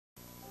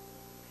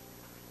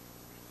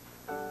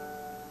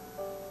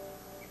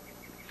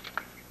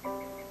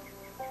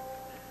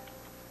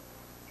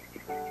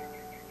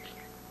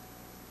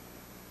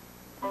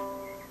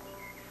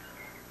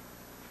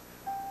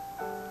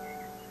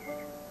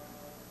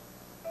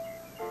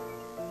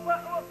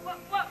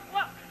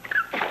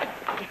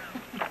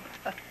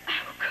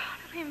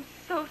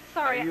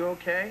Are you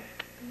okay?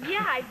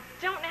 Yeah, I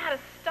don't know how to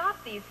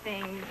stop these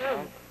things.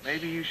 Well,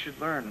 maybe you should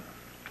learn.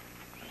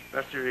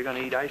 Especially if you're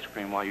going to eat ice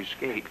cream while you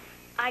skate.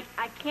 I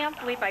can't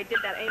believe I did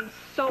that. I am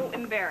so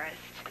embarrassed.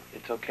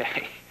 It's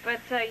okay. But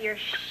your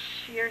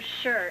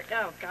shirt,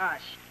 oh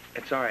gosh.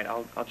 It's all right.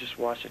 I'll just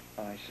wash it.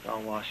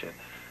 I'll wash it.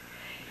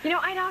 You know,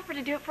 I'd offer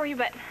to do it for you,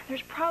 but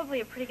there's probably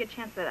a pretty good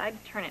chance that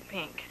I'd turn it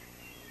pink.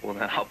 Well,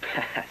 then I'll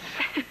pass.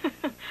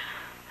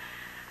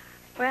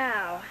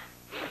 Wow.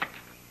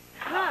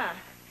 Huh.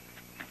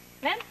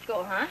 Men's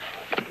school, huh?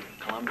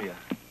 Columbia.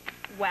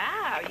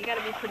 Wow, you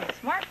gotta be pretty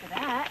smart for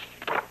that.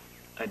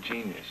 A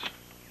genius.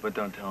 But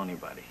don't tell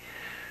anybody.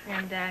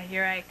 And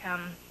here I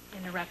come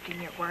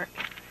interrupting your work.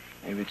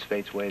 Maybe it's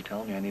fate's way of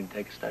telling me I need to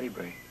take a study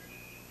break.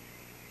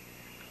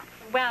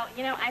 Well,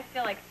 you know, I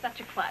feel like such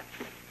a klutz.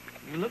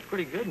 You look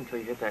pretty good until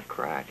you hit that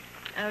crack.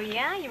 Oh,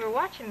 yeah? You were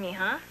watching me,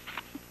 huh?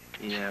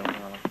 Yeah,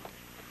 well,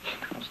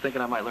 I was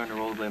thinking I might learn to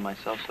rollerblade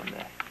myself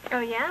someday. Oh,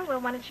 yeah? Well,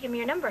 why don't you give me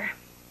your number?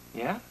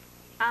 Yeah?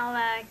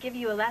 I'll give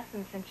you a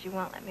lesson since you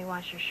won't let me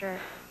wash your shirt.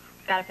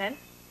 Got a pen?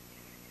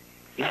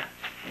 Yeah.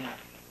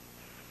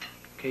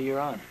 Okay, you're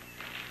on.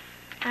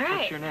 All right.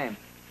 What's your name?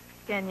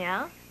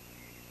 Danielle.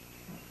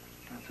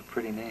 That's a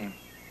pretty name.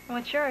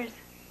 What's yours?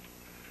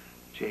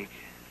 Jake.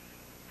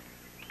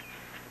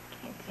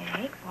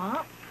 Okay, Jake.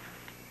 Well,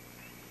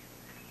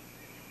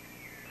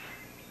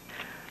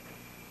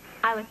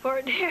 I look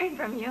forward to hearing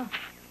from you.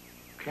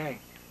 Okay.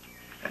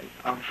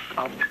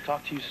 I'll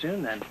talk to you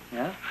soon then,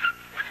 yeah?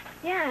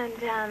 Yeah,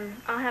 and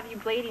I'll have you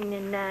blading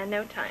in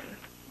no time.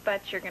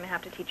 But you're gonna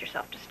have to teach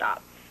yourself to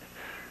stop.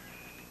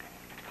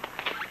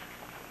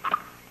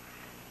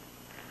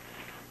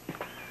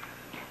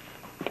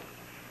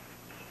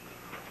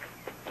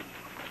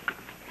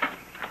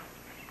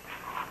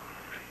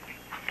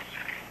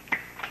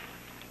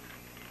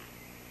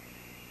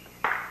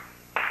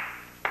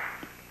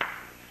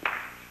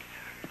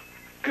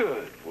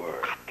 Good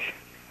work.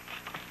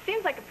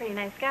 Seems like a pretty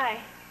nice guy.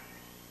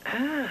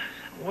 Ah,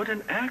 what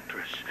an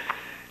actress.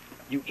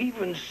 You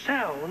even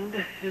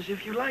sound as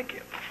if you like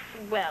him.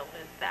 Well,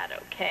 is that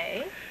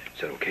okay? Is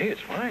that okay?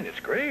 It's fine.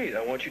 It's great.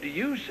 I want you to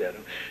use that.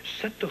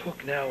 Set the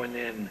hook now and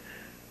then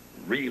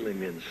reel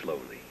him in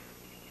slowly.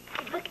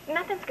 Look,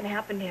 nothing's gonna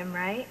happen to him,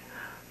 right?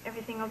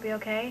 Everything will be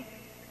okay?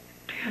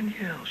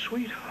 Danielle,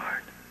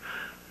 sweetheart,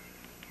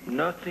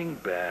 nothing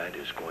bad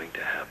is going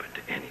to happen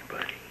to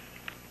anybody.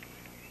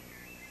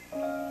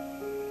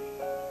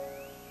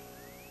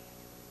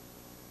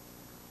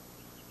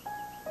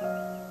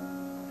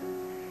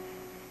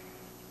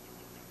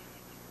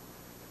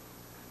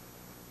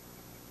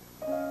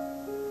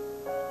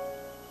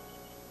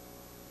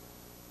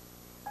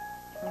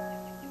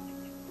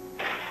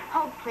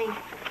 Hold, please.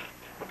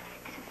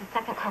 This is the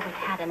second call we've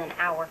had in an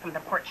hour from the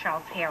Port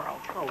Charles Herald.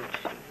 Oh,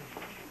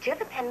 Do you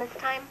have a pen this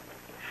time?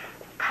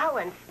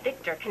 Collins,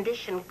 Victor,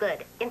 condition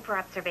good, in for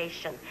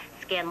observation.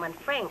 Scanlon,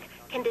 Frank,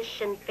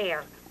 condition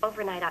fair,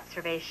 overnight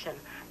observation.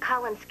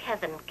 Collins,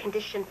 Kevin,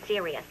 condition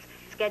serious,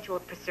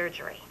 scheduled for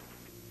surgery.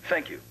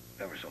 Thank you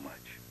ever so much.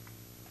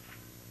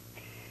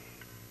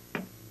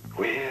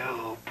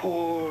 Well,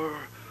 poor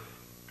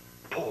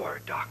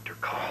Dr.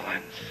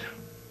 Collins.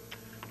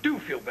 Do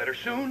feel better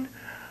soon,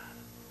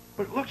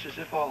 but it looks as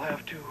if I'll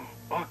have to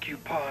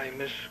occupy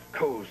Miss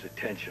Coe's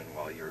attention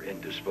while you're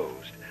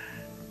indisposed,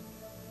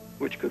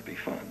 which could be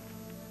fun.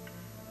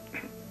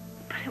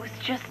 But it was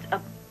just a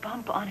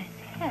bump on his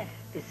head.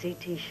 The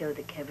CT showed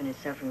that Kevin is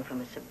suffering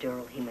from a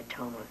subdural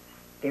hematoma.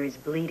 There is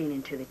bleeding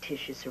into the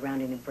tissue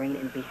surrounding the brain,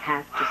 and we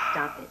have to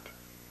stop it.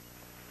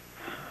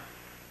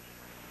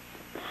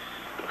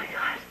 Oh, my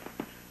God.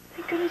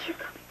 Thank goodness you're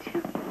coming,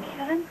 too.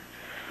 Kevin?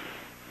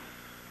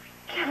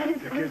 Kevin,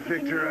 is Get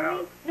Victor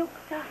out. No,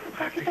 Doc,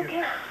 it's okay.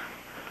 Victor.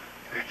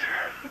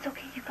 It's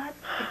okay. You got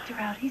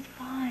Victor out. He's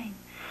fine.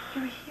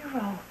 You're a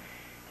hero.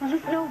 Now,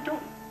 listen, no,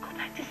 don't go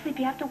back to sleep.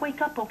 You have to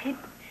wake up, okay?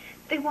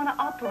 They want to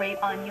operate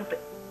on you,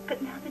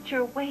 but now that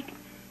you're awake,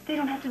 they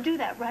don't have to do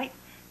that, right?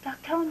 Doc,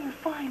 tell him you're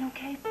fine,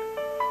 okay?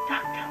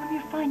 Doc, tell him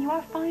you're fine. You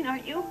are fine,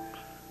 aren't you?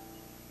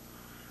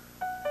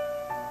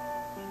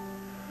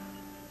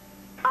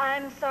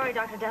 I'm sorry,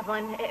 Dr.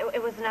 Devlin.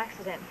 It was an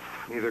accident.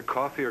 Neither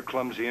coffee or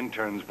clumsy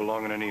interns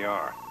belong in an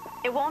ER.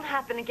 It won't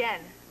happen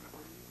again.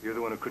 You're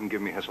the one who couldn't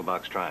give me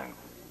Hesselbach's triangle.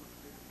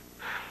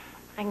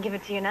 I can give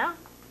it to you now.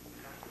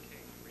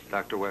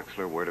 Dr.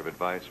 Wexler, word of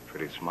advice,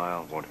 pretty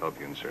smile, won't help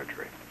you in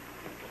surgery.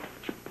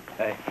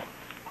 Hey,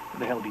 who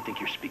the hell do you think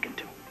you're speaking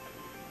to?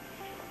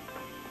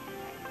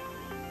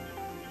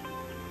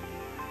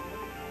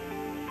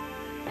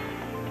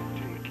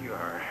 Take your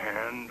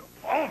hand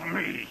off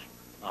me!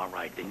 All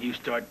right, then you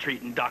start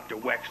treating Dr.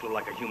 Wexler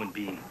like a human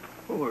being.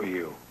 Who are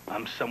you?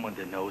 I'm someone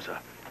that knows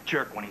a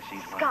jerk when he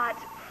sees one. Scott,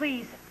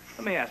 please.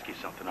 Let me ask you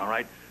something, all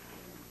right?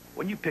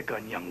 When you pick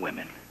on young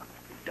women,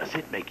 does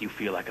it make you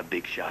feel like a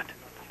big shot?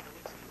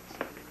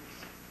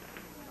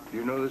 Do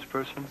you know this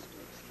person?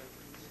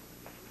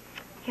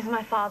 He's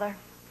my father.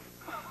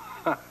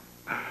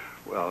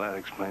 Well, that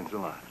explains a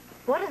lot.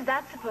 What is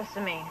that supposed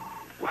to mean?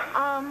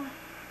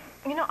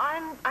 You know,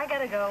 I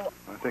gotta go.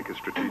 I think a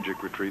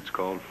strategic retreat's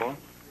called for.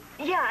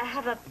 Yeah, I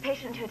have a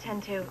patient to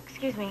attend to.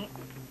 Excuse me.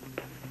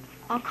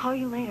 I'll call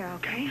you later,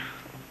 okay?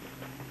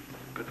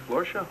 Good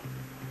floor show.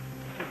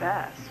 The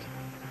best.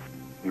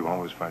 You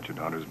always fight your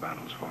daughter's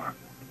battles for her.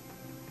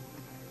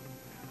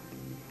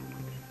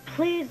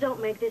 Please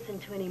don't make this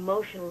into an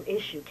emotional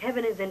issue.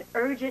 Kevin is in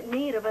urgent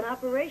need of an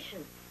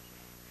operation.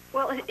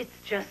 Well, it's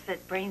just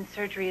that brain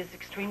surgery is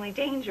extremely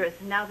dangerous,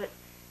 and now that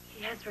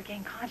he has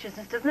regained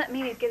consciousness, doesn't that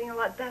mean he's getting a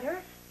lot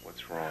better?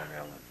 What's wrong,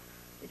 Ellen?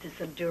 It's a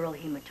subdural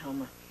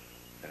hematoma.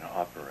 Then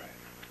operate.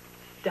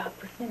 Doc,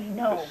 listen to me,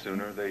 no. The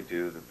sooner they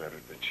do, the better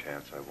the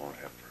chance I won't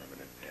have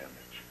permanent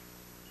damage.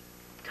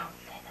 Don't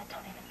say that.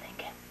 Don't even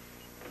think it.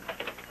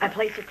 I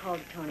placed a call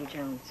to Tony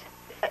Jones.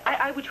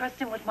 I would trust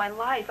him with my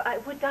life. I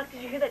would, Doc.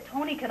 Did you hear that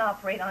Tony can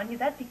operate on you?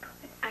 That'd be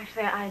good.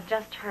 Actually, I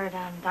just heard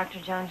Dr.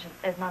 Jones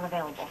is not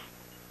available.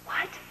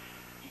 What?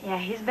 Yeah,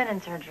 he's been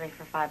in surgery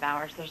for 5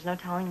 hours. There's no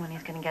telling when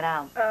he's gonna get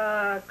out.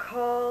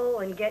 Call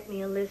and get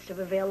me a list of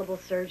available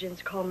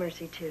surgeons. Call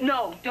Mercy, too.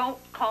 No, don't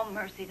call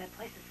Mercy. That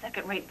place is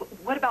second rate.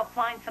 What about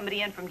flying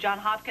somebody in from John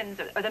Hopkins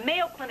or the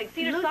Mayo Clinic,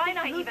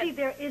 Cedars-Sinai even? Lucy,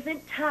 there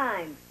isn't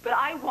time. But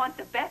I want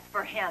the best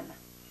for him.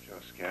 Joe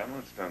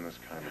Scanlon's done this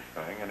kind of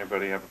thing.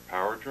 Anybody have a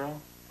power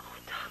drill? Oh,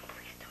 Doc,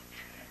 please don't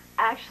do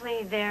that.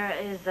 Actually, there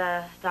is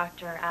a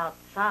doctor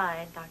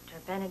outside. Dr.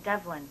 Bennett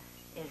Devlin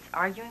is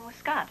arguing with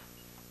Scott.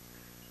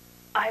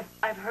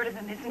 I've heard of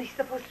him. Isn't he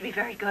supposed to be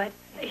very good?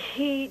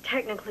 He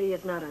technically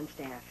is not on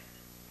staff.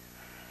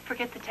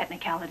 Forget the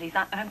technicalities.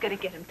 I'm going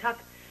to get him. Tuck,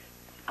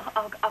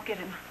 I'll get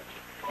him.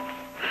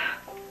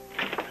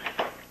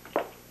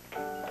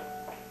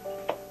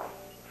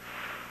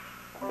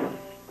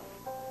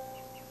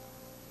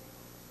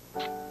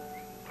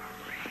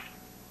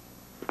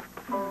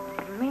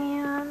 Oh,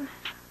 man.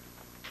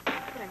 Look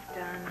what I've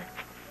done.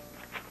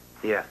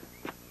 Yeah.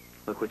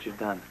 Look what you've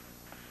done.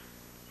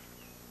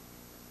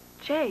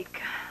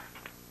 Jake.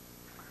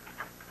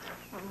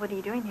 What are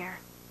you doing here?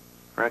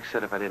 Rex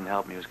said if I didn't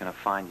help him, he was going to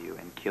find you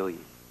and kill you.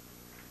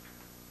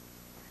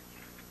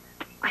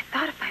 I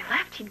thought if I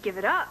left, he'd give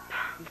it up.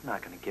 He's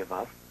not going to give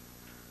up.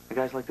 The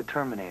guy's like the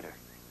Terminator.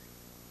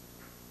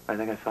 I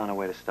think I found a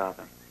way to stop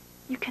him.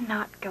 You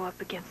cannot go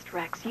up against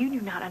Rex. You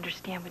do not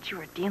understand what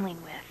you are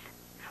dealing with.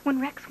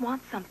 When Rex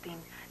wants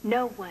something,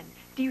 no one,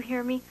 do you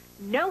hear me?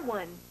 No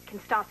one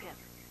can stop him.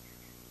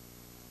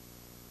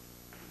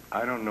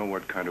 I don't know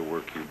what kind of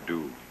work you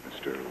do,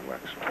 Mr.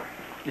 Wexler.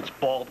 It's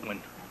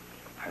Baldwin.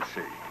 I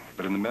see.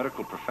 But in the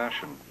medical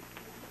profession,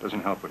 it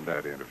doesn't help when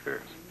Daddy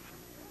interferes.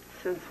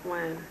 Since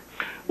when?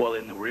 Well,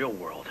 in the real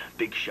world,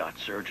 big shot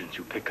surgeons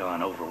who pick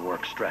on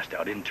overworked, stressed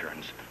out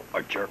interns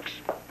are jerks.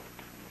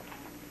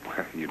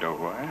 Well, you know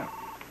who I am.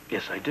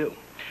 Yes, I do.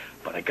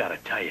 But I gotta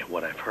tell you,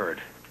 what I've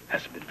heard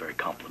hasn't been very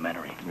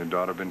complimentary. Your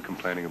daughter been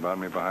complaining about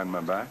me behind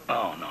my back?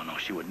 Oh, no,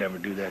 she would never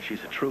do that.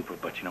 She's a trooper,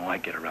 but you know, I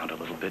get around a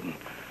little bit, and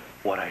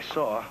what I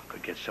saw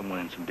could get someone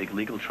in some big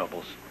legal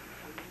troubles.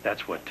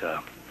 That's what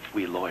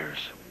we lawyers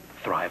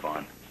thrive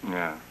on.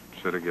 Yeah,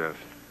 should have guessed.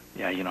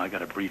 Yeah, you know, I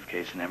got a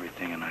briefcase and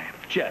everything, and I am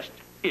just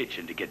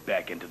itching to get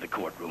back into the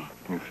courtroom.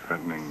 You're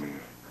threatening me.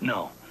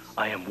 No,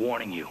 I am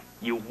warning you.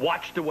 You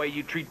watch the way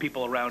you treat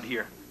people around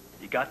here.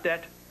 You got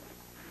that?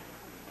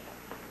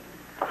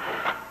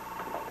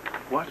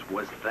 What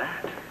was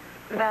that?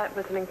 That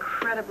was an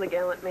incredibly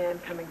gallant man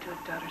coming to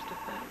his daughter's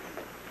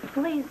defense.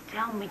 Please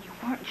tell me you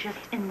weren't just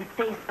in the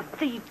face of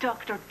the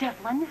Dr.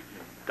 Devlin.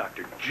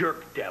 Dr.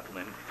 Jerk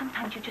Devlin.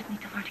 Sometimes you just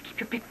need to learn to keep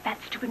your big, fat,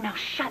 stupid mouth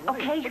shut,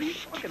 okay? What are you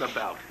talking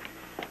about?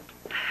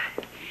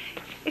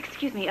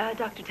 Excuse me,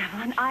 Dr.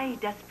 Devlin, I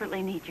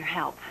desperately need your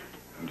help.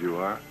 And you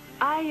are?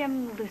 I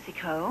am Lucy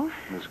Coe.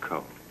 Miss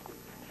Cole.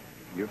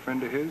 You a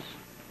friend of his?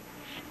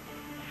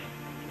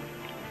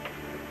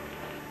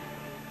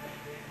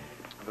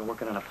 I've been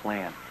working on a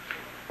plan.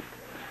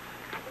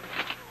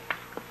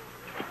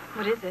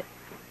 What is it?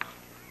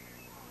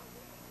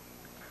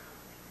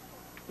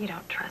 You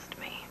don't trust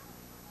me.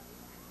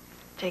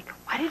 Jake,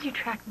 why did you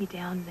track me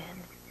down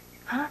then?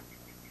 Huh?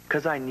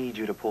 Because I need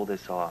you to pull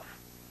this off.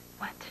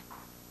 What?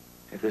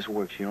 If this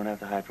works, you don't have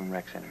to hide from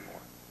Rex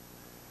anymore.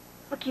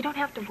 Look, you don't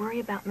have to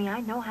worry about me. I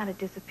know how to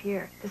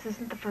disappear. This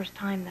isn't the first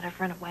time that I've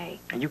run away.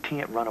 And you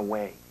can't run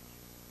away.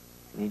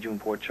 I need you in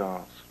Port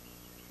Charles.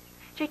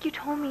 Jake, you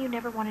told me you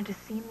never wanted to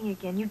see me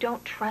again. You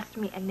don't trust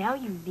me, and now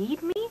you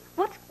need me?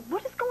 What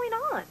is going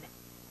on?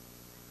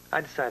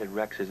 I decided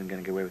Rex isn't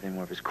going to get away with any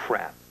more of his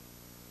crap.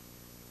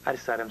 I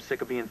decided I'm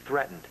sick of being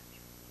threatened.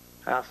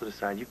 I also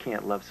decided you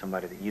can't love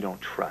somebody that you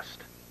don't trust.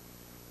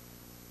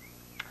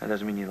 That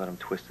doesn't mean you let him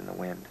twist in the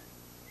wind.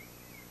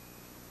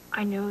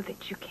 I know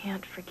that you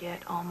can't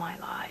forget all my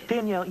lies.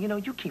 Danielle, you know,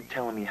 you keep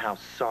telling me how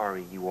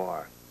sorry you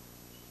are.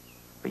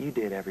 But you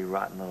did every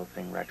rotten little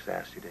thing Rex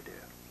asked you to do.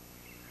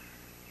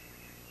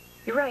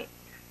 You're right.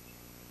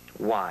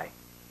 Why?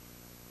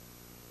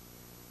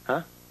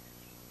 Huh?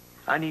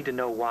 I need to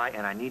know why,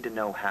 and I need to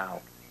know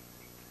how.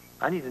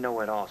 I need to know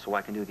it all so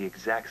I can do the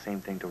exact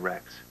same thing to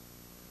Rex.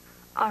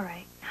 All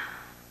right.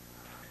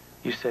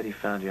 You said he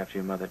found you after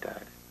your mother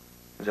died.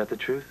 Is that the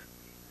truth?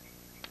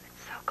 It's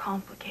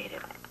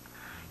complicated.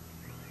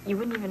 You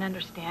wouldn't even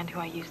understand who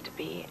I used to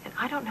be, and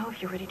I don't know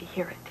if you're ready to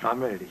hear it.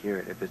 I'm ready to hear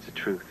it if it's the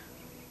truth.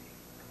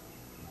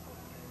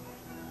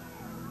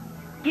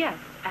 Yes,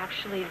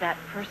 actually, that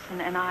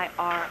person and I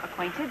are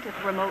acquainted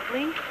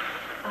remotely.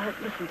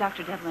 Listen,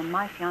 Dr. Devlin,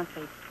 my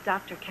fiancé,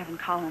 Dr. Kevin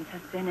Collins,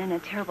 has been in a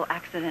terrible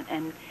accident,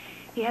 and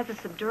he has a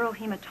subdural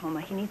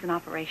hematoma. He needs an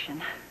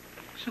operation.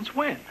 Since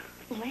when?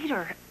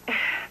 Later.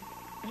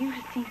 You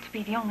seem to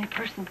be the only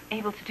person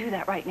able to do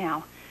that right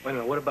now. Wait a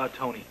minute, what about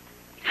Tony?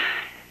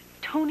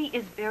 Tony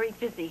is very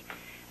busy.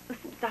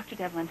 Listen, Dr.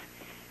 Devlin,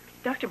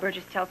 Dr.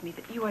 Burgess tells me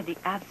that you are the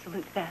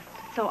absolute best,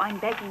 so I'm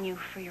begging you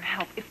for your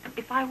help.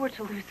 If I were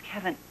to lose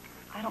Kevin,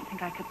 I don't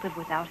think I could live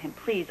without him.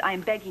 Please, I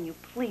am begging you,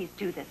 please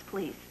do this,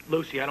 please.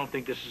 Lucy, I don't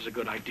think this is a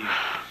good idea.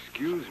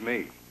 Excuse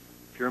me.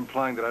 If you're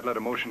implying that I'd let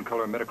a motion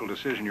color a medical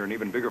decision, you're an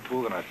even bigger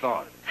fool than I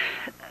thought.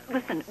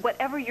 Listen,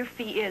 whatever your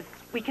fee is,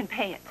 we can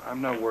pay it.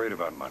 I'm not worried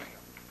about money.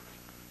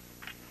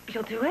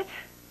 You'll do it?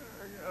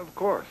 Of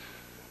course.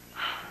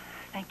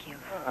 Thank you.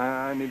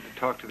 I need to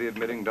talk to the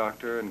admitting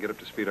doctor and get up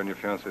to speed on your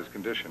fiancé's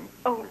condition.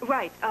 Oh,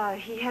 right.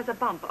 He has a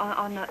bump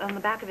on the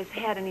back of his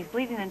head, and he's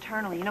bleeding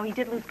internally. You know, he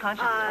did lose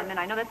consciousness for a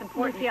minute. I know that's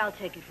important. Lucy, I'll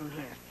take it from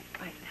here.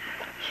 Right.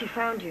 She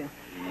found you.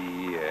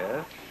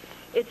 Yes?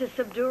 It's a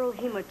subdural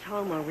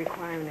hematoma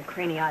requiring a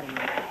craniotomy.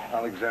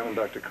 I'll examine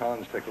Dr.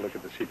 Collins, take a look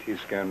at the CT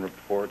scan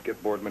report,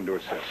 get Boardman to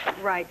assist.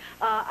 Right.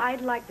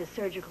 I'd like the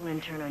surgical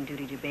intern on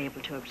duty to be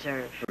able to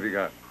observe. What have you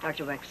got?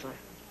 Dr. Wexler.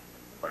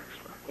 Wexler.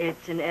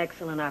 It's an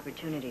excellent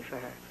opportunity for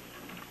her.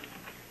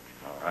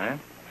 All right.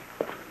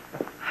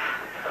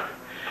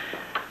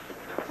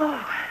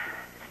 Oh,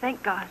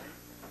 thank God.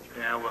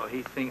 Yeah, well,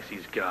 he thinks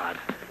he's God.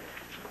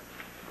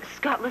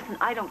 Scott, listen,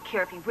 I don't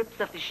care if he rips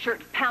up his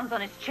shirt, pounds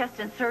on his chest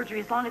in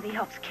surgery, as long as he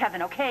helps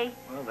Kevin, okay?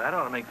 Well, that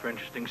ought to make for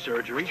interesting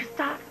surgery. Would you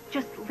stop?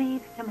 Just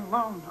leave him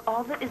alone.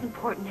 All that is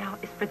important now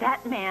is for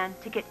that man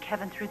to get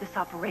Kevin through this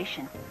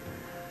operation.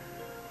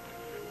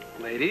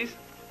 Ladies?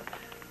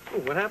 Oh,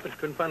 what happened?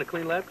 Couldn't find a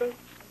clean lab coat?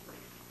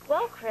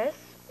 Well, Chris,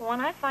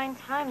 when I find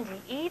time to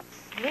eat,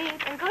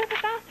 sleep, and go to the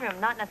bathroom,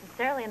 not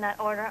necessarily in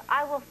that order,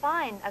 I will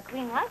find a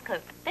clean lab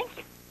coat. Thank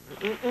you.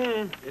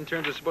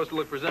 Interns are supposed to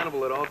look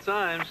presentable at all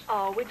times.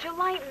 Oh, would you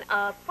lighten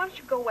up? Why don't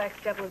you go wax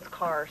Devlin's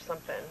car or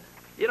something?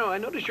 You know, I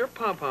noticed your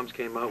pom-poms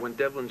came out when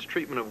Devlin's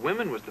treatment of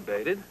women was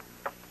debated.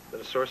 Is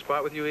that a sore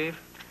spot with you, Eve?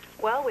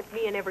 Well, with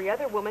me and every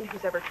other woman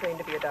who's ever trained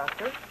to be a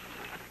doctor.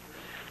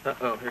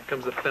 Uh-oh, here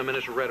comes the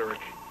feminist rhetoric.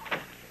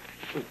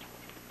 Ooh.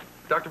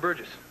 Dr.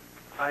 Burgess,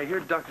 I hear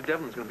Dr.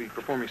 Devlin's going to be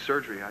performing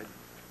surgery. I'd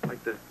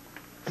like to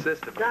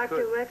assist if I Dr.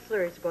 could.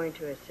 Wexler is going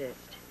to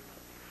assist.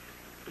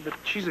 But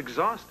she's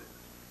exhausted.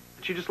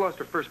 She just lost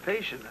her first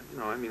patient. You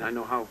know, I mean, I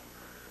know how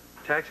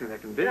taxing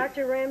that can be.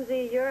 Dr.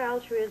 Ramsey, your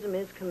altruism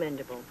is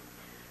commendable.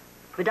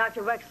 But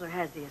Dr. Wexler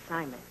has the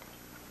assignment.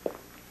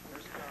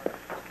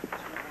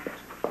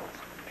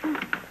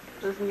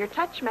 Losing your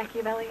touch,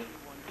 Machiavelli.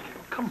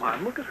 Come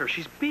on, look at her.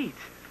 She's beat.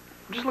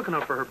 I'm just looking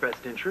out for her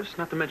best interests,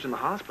 not to mention the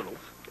hospitals.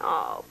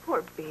 Oh,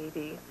 poor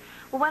baby.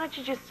 Well, why don't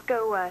you just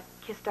go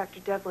kiss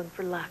Dr. Devlin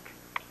for luck?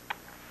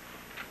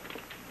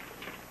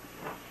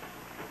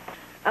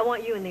 I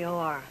want you in the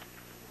OR.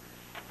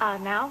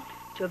 Now?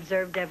 To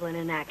observe Devlin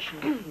in action.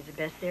 He's the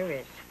best there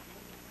is.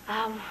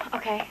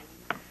 Okay.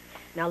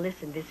 Now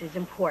listen, this is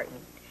important.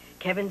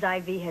 Kevin's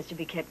IV has to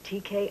be kept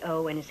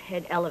TKO and his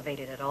head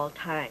elevated at all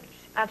times.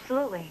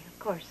 Absolutely, of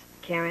course.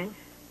 Karen?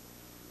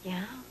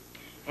 Yeah?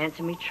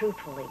 Answer me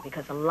truthfully,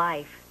 because a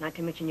life, not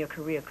to mention your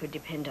career, could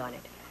depend on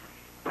it.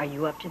 Are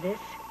you up to this?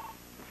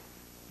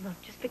 Look,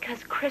 just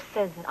because Chris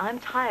says that I'm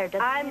tired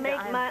doesn't I mean make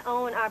that I'm... my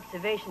own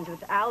observations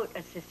without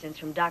assistance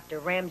from Dr.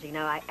 Ramsey.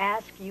 Now, I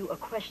ask you a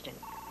question.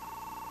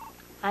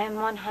 I am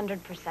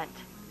 100%.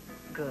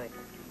 Good.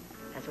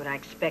 That's what I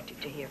expected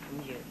to hear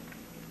from you.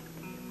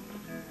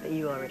 But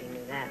you already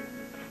knew that.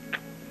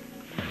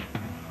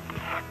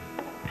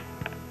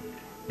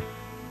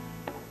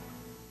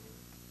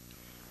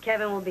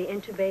 Kevin will be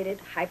intubated,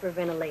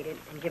 hyperventilated,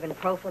 and given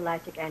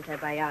prophylactic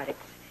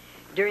antibiotics.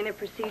 During the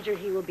procedure,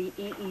 he will be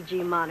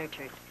EEG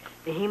monitored.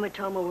 The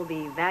hematoma will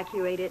be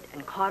evacuated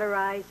and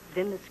cauterized,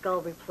 then the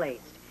skull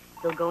replaced.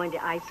 He'll go into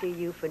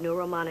ICU for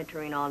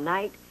neuromonitoring all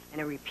night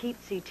and a repeat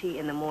CT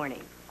in the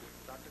morning.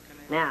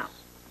 Now,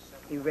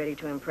 you ready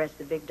to impress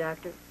the big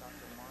doctor?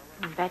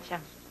 I betcha.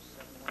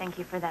 Thank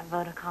you for that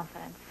vote of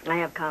confidence. I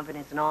have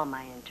confidence in all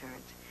my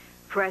interns.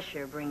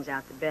 Pressure brings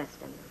out the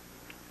best in them.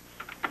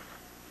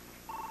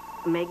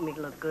 Make me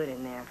look good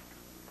in there.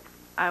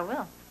 I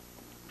will.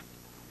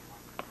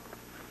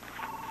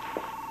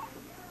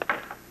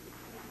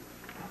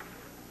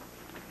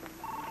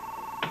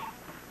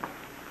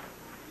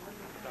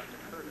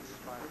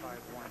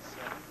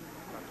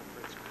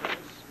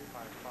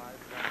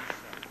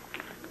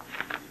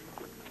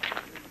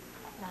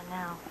 Not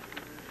now.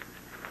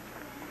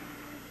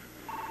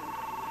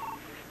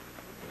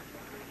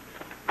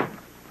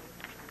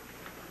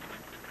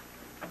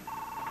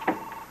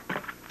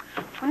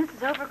 When this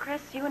is over,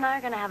 Chris, you and I are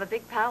going to have a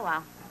big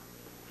powwow.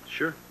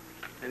 Sure.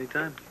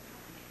 Anytime.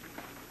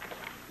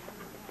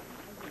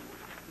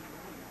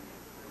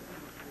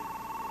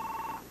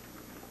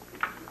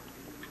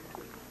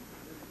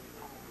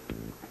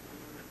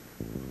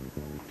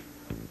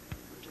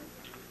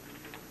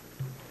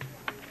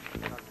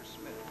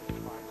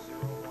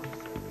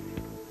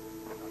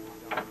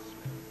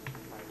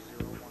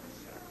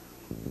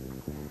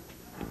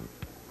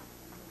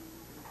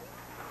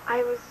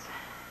 I was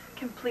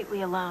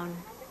completely alone.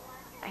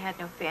 I had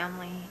no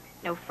family,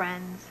 no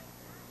friends,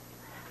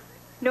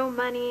 no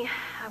money.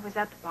 I was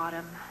at the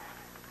bottom.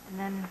 And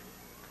then,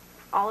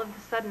 all of a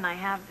sudden, I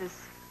have this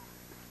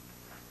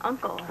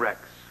uncle.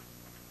 Rex.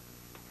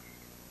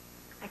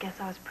 I guess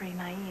I was pretty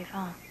naive,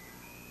 huh?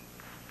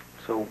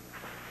 So,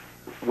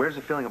 where's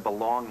the feeling of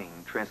belonging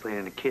translated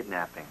into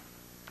kidnapping?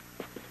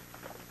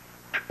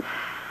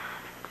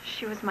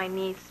 She was my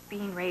niece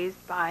being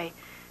raised by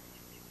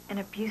an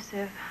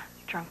abusive,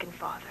 drunken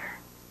father.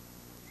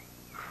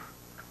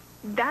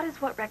 That is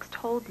what Rex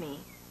told me.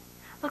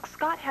 Look,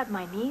 Scott had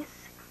my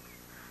niece,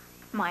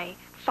 my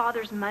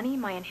father's money,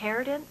 my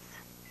inheritance.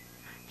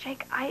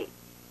 Jake, I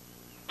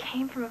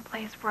came from a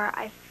place where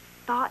I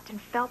thought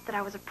and felt that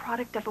I was a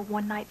product of a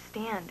one-night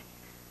stand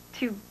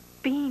to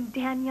being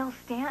Danielle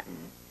Stanton.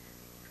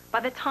 By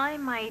the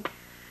time I'd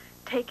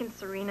taken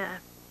Serena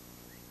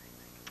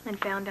and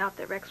found out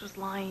that Rex was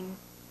lying,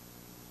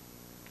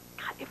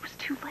 God, it was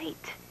too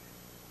late.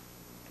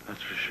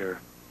 That's for sure.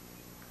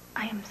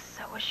 I am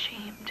so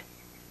ashamed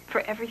for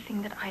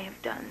everything that I have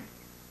done.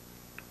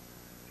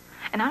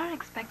 And I don't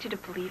expect you to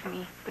believe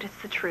me, but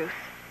it's the truth.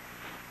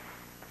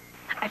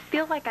 I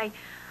feel like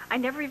I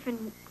never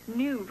even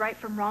knew right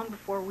from wrong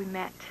before we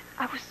met.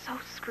 I was so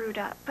screwed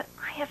up, but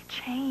I have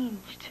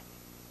changed.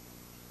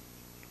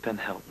 Then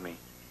help me.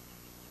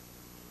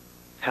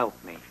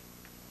 Help me.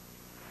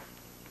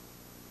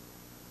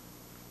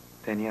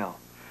 Danielle.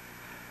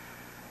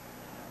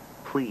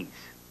 Please.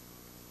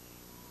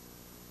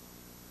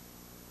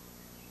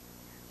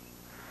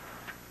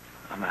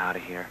 I'm out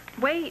of here.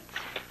 Wait.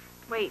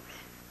 Wait.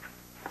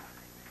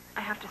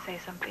 I have to say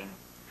something.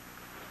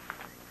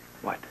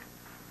 What?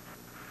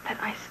 That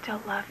I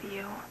still love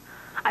you.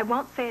 I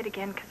won't say it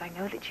again because I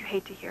know that you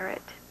hate to hear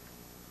it.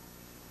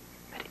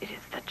 But it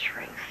is the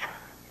truth.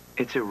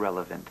 It's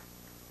irrelevant,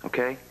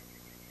 okay? I'm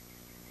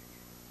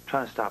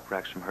trying to stop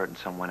Rex from hurting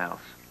someone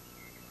else.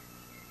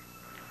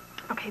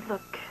 Okay,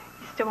 look,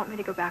 you still want me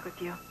to go back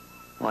with you?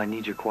 Well, I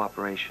need your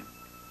cooperation.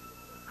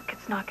 Look,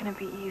 it's not going to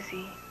be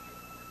easy.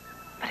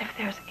 But if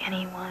there's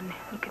anyone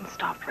who can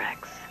stop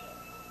Rex,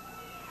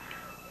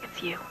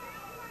 it's you.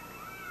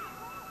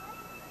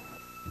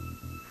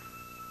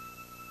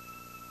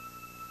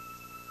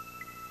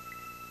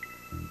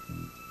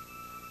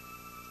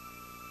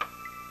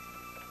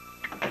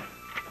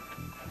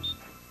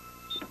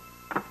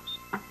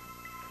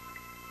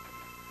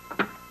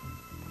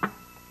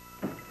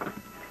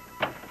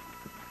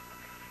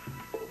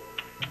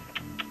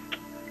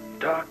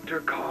 Dr.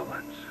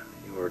 Collins,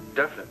 you are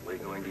definitely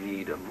going to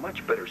need a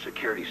much better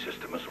security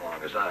system as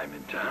long as I'm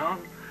in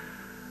town.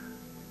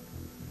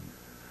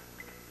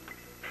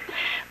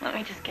 Let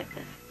me just get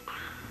this.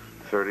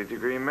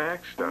 30-degree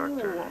max,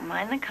 Doctor. Ooh,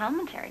 mind the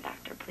commentary,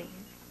 Doctor, please.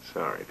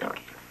 Sorry,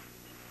 Doctor.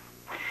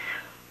 Okay.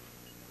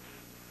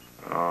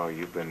 Oh,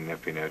 you've been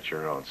nipping at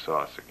your own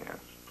sauce again.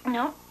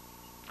 No,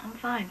 I'm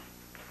fine.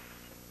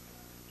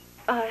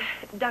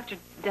 Dr.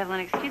 Devlin,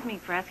 excuse me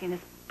for asking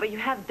this, but you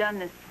have done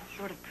this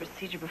sort of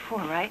procedure before,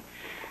 right?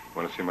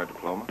 Want to see my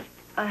diploma?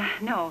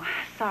 No,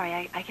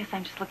 sorry. I guess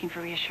I'm just looking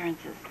for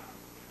reassurances.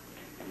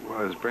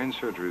 Well, as brain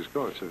surgeries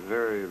go, it's a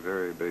very,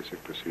 very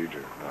basic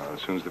procedure.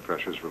 As soon as the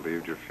pressure's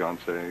relieved, your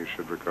fiancé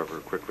should recover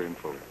quickly and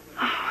fully.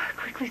 Oh,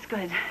 quickly's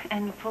good.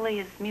 And fully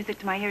is music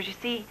to my ears. You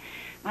see,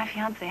 my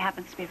fiancé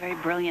happens to be a very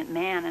brilliant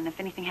man, and if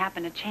anything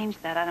happened to change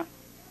that, I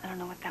don't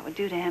know what that would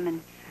do to him.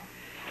 And,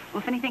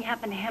 well, if anything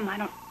happened to him, I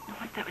don't know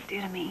what that would do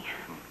to me.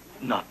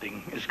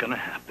 Nothing is gonna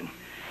happen.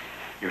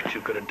 You're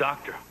too good a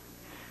doctor,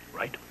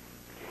 right?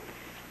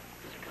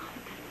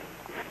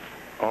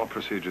 All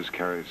procedures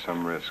carry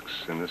some risks.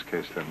 In this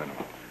case, they're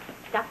minimal.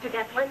 Dr.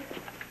 Devlin,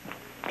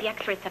 the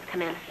x-rays have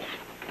come in.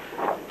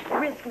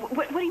 Risk?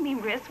 What do you mean,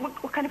 risk?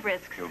 What kind of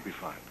risks? You'll be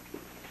fine.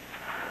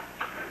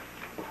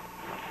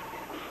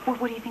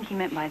 What do you think he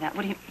meant by that?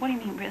 What do you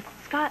mean, risk?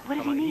 Scott, what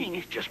does he mean?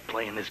 He's just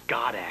playing this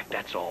God act,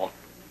 that's all.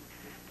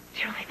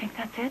 Do you really think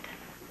that's it?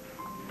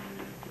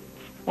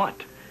 What?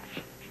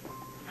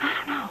 I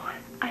don't know.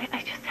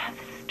 I just have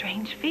this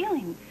strange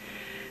feeling.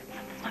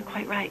 Something's not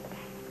quite right.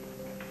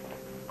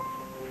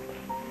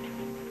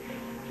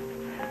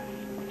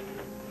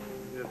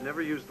 I've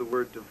never used the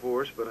word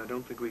divorce, but I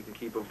don't think we can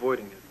keep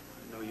avoiding it.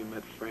 I know you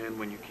met Fran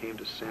when you came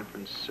to San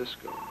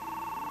Francisco.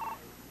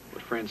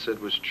 What Fran said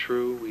was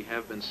true. We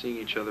have been seeing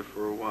each other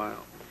for a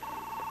while.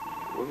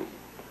 Whoa.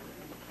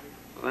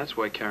 Well, that's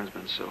why Karen's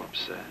been so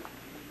upset.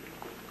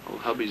 Old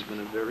hubby's been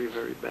a very,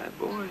 very bad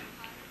boy.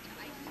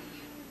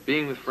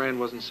 Being with Fran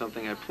wasn't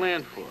something I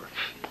planned for.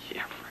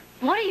 Yeah,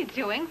 Fran. What are you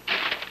doing?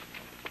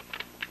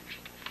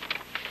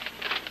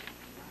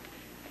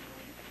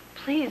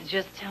 Please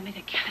just tell me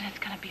that Kevin is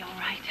going to be all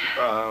right.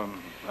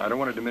 I don't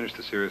want to diminish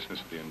the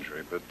seriousness of the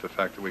injury, but the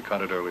fact that we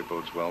caught it early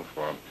bodes well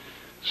for him.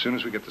 As soon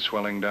as we get the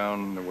swelling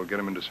down, we'll get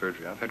him into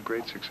surgery. I've had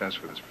great success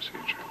with this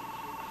procedure.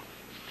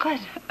 Good.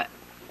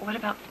 What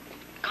about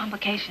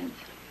complications?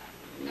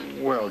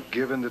 Well,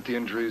 given that the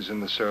injury's in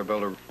the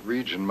cerebellar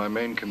region, my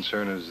main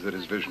concern is that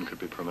his vision could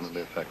be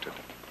permanently affected.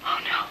 Oh,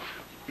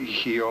 no.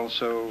 He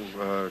also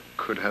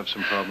could have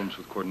some problems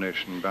with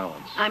coordination and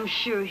balance. I'm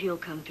sure he'll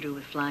come through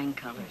with flying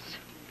colors.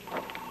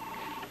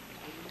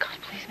 God,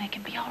 please make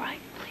him be all right,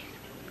 please.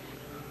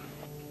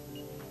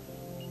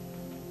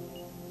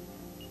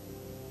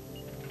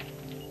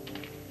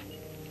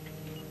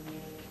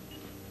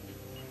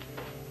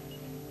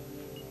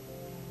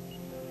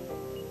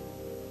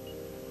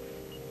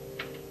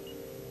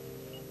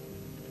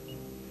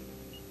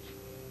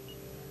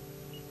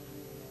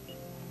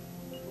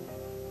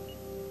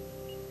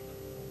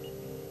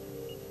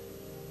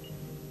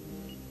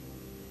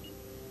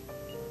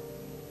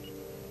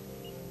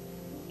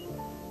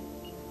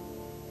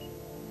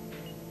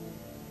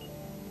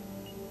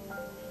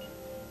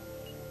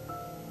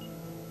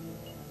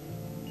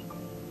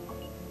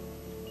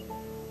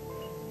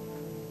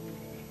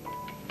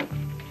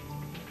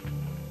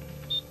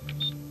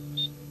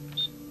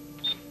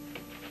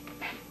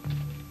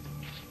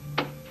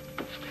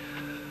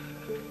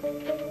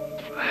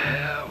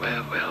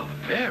 Well,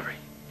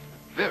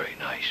 very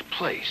nice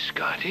place,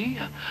 Scotty.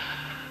 I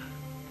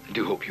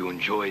do hope you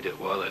enjoyed it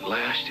while it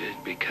lasted,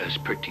 because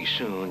pretty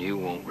soon you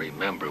won't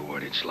remember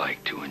what it's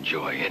like to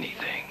enjoy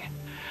anything.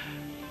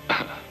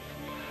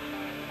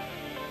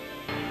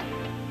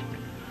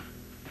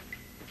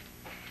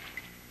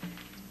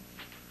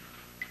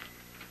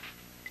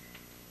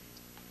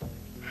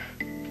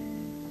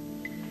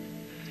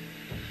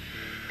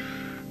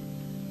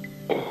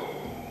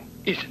 Oh,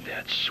 isn't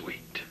that sweet?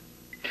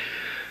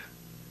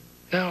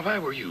 Now, if I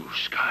were you,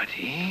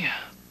 Scotty,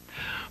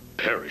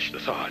 perish the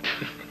thought.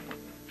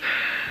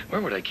 Where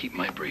would I keep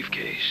my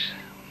briefcase?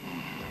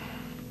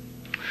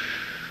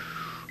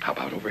 How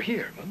about over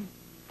here? Huh?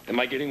 Am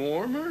I getting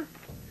warmer?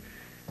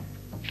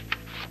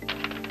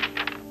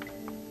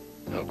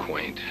 How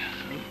quaint.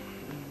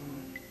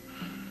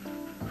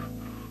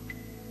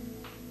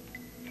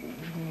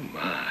 Oh,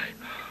 my.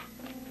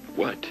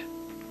 What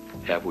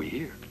have we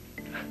here?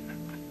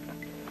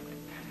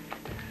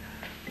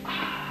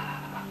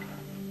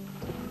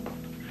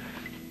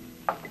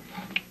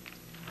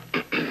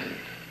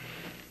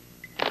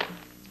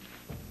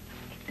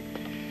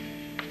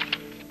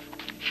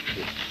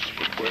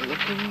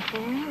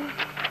 For?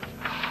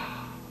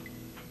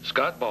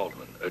 Scott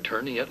Baldwin,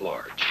 attorney at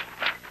large.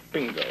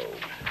 Bingo.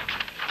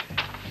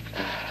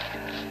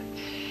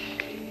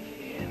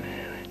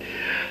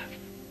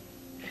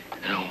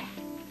 Now,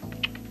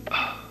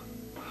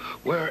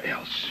 where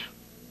else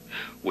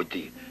would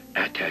the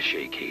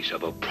attaché case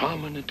of a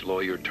prominent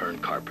lawyer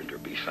turned carpenter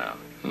be found?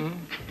 Hmm?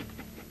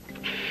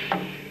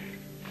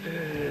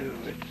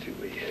 Let's see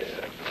what we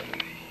have.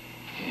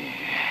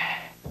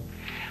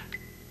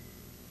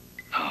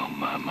 Oh,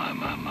 my.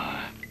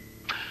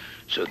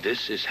 So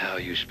this is how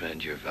you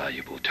spend your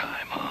valuable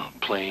time, huh?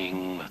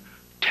 Playing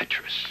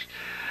Tetris.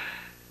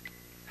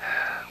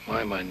 Why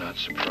am I not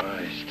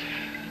surprised?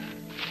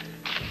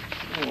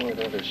 What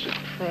other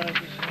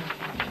surprises?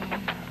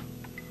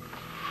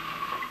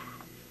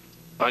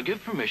 I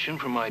give permission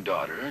for my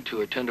daughter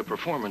to attend a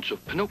performance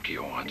of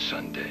Pinocchio on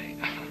Sunday.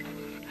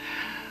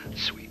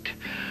 Sweet.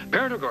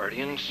 Parent or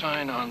guardian,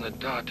 sign on the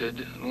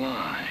dotted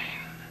line.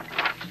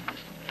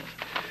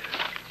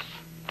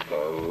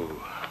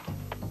 Oh,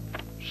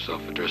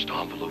 self-addressed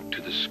envelope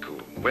to the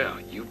school. Well,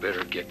 you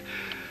better get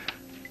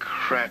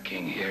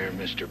cracking here,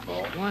 Mr.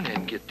 Baldwin,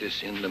 and get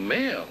this in the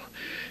mail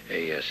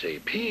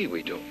ASAP.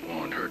 We don't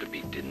want her to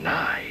be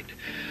denied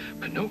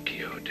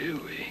Pinocchio,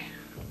 do we?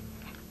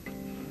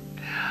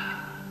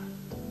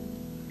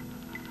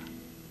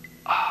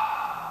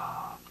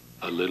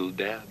 A little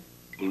dab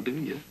will do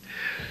you.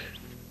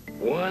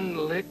 One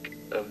lick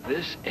of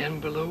this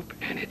envelope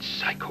and it's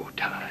psycho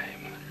time.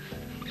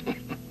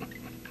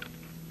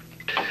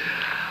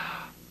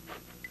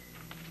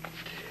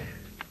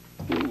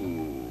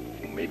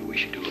 Maybe we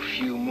should do a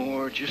few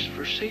more just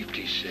for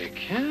safety's sake,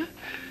 huh?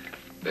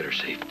 Better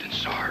safe than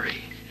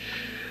sorry.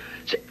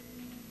 Say,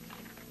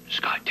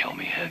 Scott, tell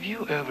me, have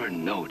you ever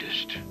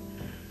noticed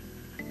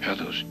how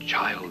those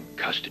child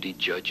custody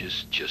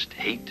judges just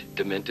hate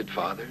demented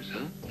fathers,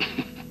 huh?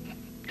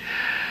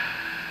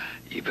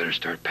 You better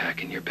start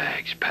packing your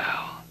bags,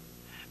 pal,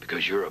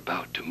 because you're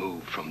about to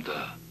move from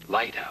the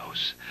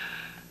lighthouse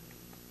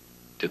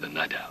to the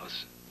nut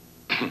house.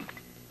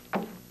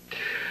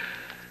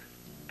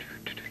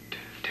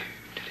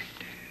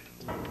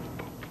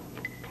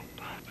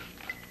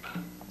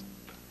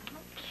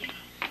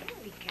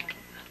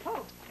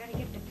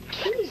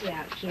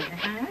 Out here,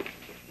 huh?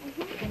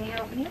 Can you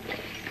help me?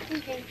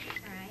 Okay.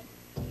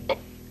 All right.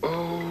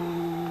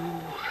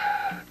 Oh,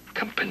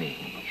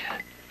 company.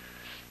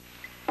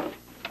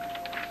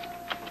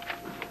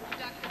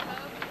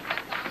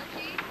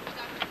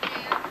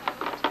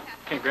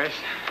 Hey, Grace.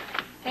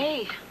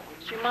 Hey,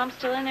 is your mom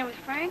still in there with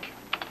Frank?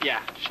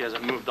 Yeah, she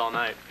hasn't moved all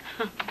night.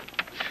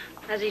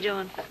 How's he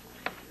doing?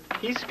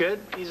 He's good.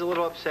 He's a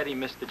little upset he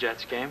missed the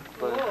Jets game,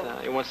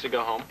 but he wants to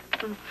go home.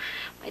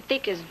 I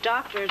think his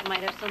doctors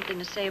might have something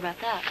to say about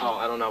that. Oh,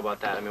 I don't know about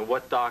that. I mean,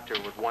 what doctor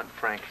would want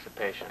Frank as a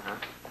patient, huh?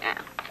 Yeah.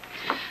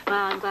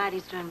 Well, I'm glad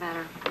he's doing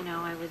better. You know,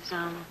 I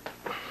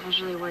was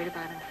really worried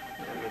about him.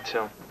 Me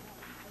too.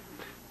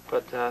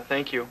 But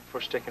thank you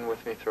for sticking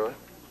with me through it.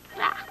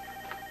 Ah,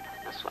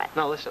 no sweat.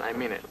 No, listen, I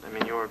mean it. I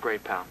mean, you were a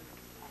great pal.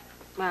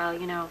 Well,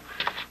 you know,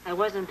 I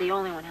wasn't the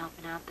only one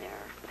helping out there,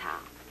 pal.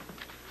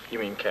 You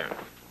mean Karen?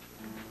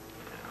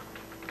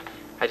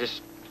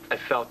 I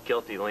felt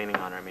guilty leaning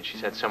on her. I mean,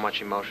 she's had so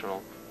much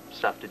emotional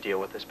stuff to deal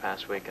with this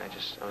past week.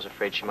 I was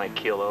afraid she might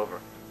keel over.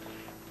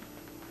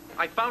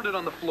 I found it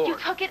on the floor. You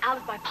took it out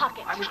of my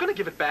pocket. I was going to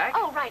give it back.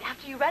 Oh, right,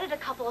 after you read it a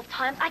couple of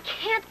times. I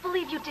can't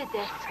believe you did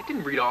this. I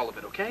didn't read all of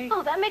it, okay?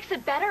 Oh, that makes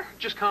it better?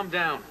 Just calm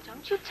down.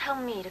 Don't you tell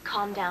me to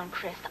calm down,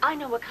 Chris. I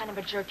know what kind of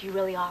a jerk you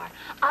really are.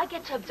 I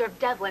get to observe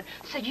Devlin,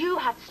 so you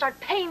have to start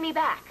paying me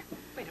back.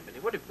 Wait a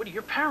minute, what are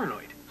you,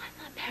 paranoid?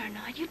 I'm not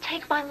paranoid. You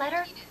take my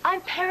letter.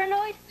 I'm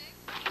paranoid.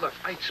 Look,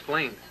 I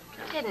explained.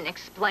 You didn't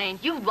explain.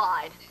 You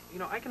lied. You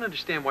know, I can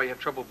understand why you have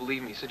trouble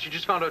believing me, since you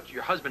just found out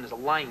your husband is a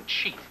lying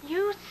cheat.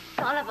 You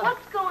son of a...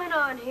 What's going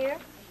on here?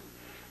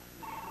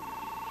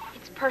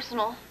 It's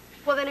personal.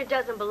 Well, then it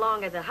doesn't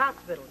belong at the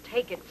hospital.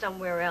 Take it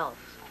somewhere else.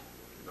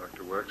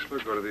 Dr.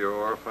 Wexler, go to the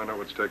OR, find out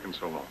what's taking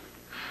so long.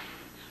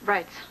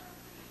 Right.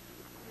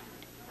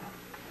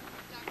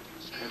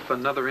 If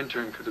another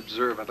intern could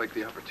observe, I'd like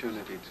the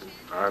opportunity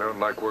to. I don't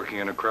like working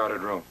in a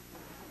crowded room.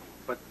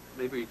 But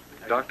maybe...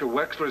 Dr.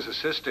 Wexler's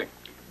assisting.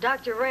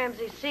 Dr.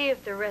 Ramsey, see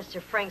if the rest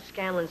of Frank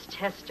Scanlon's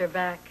tests are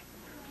back.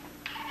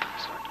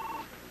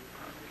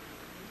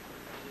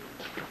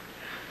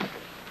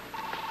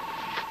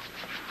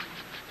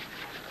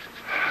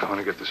 I want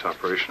to get this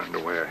operation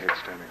underway. I hate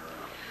standing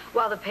around.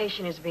 While the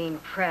patient is being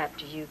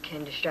prepped, you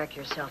can distract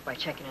yourself by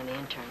checking on the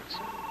interns.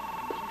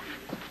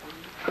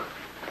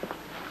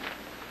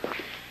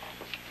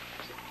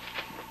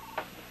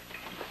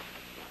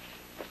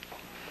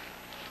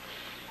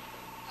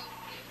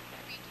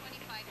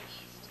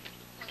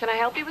 Can I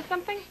help you with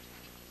something?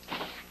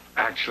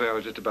 Actually, I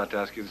was just about to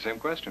ask you the same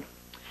question.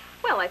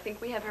 Well, I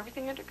think we have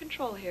everything under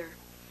control here.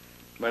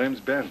 My name's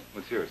Ben.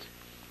 What's yours?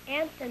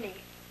 Anthony,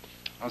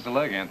 How's the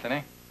leg,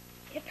 Anthony?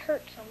 it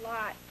hurts a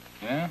lot.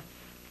 Yeah?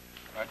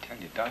 I tell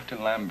you, Dr.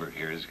 Lambert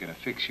here is going to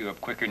fix you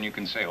up quicker than you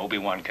can say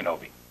Obi-Wan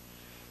Kenobi.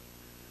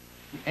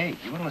 Hey,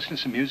 you want to listen to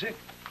some music?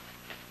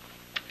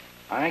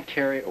 I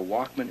carry a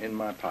Walkman in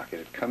my pocket.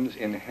 It comes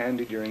in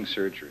handy during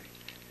surgery.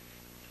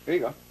 Here you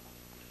go.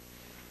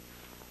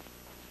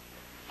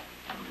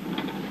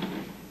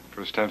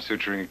 First time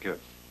suturing a kid.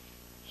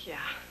 Yeah.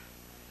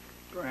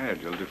 Go ahead,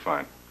 you'll do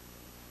fine.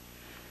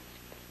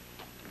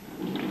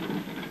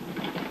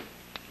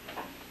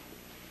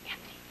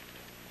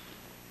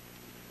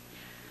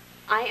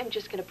 I am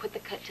just going to put the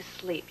cut to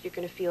sleep. You're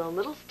going to feel a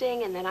little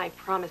sting, and then I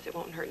promise it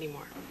won't hurt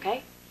anymore,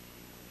 okay?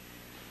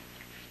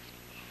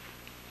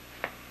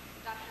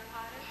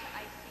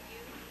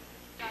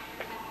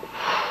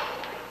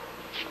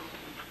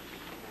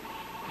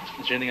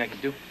 Is there anything I can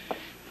do?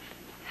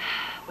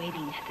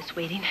 Waiting. This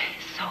waiting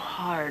is so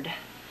hard.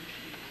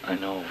 I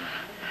know.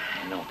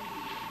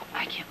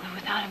 I can't live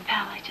without him,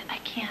 pal. I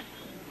can't.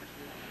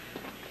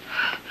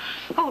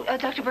 Oh,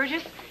 Dr.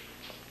 Burgess,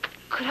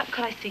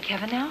 could I see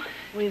Kevin now?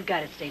 We've got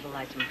to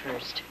stabilize him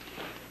first.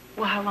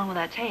 Well, how long will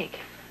that take?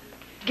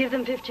 Give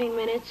them 15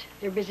 minutes.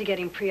 They're busy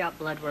getting pre-op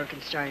blood work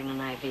and starting an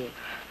IV.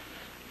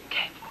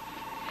 Okay.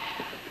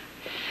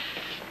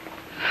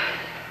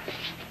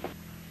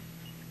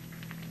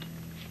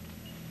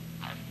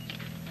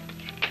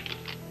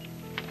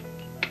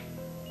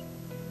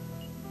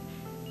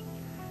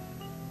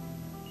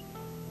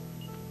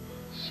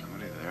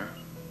 Somebody there?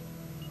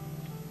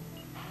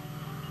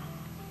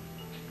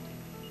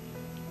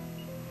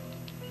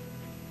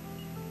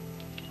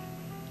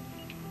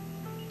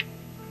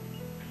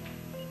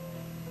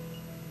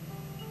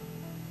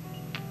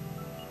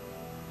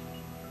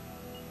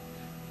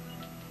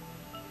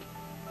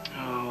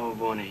 Oh,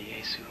 bone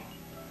Jesu.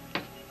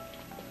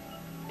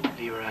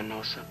 Libera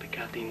nos a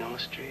peccati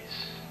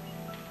nostris.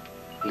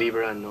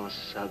 Libera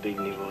nos ab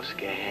ignibus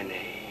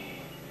Gehennae.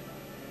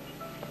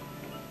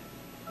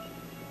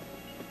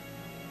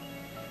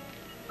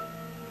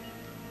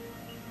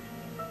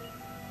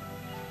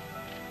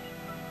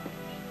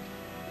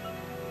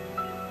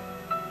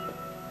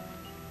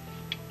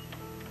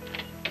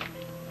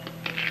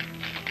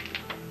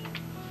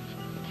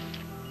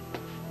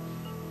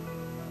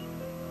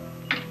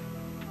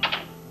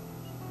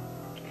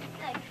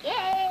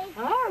 Okay.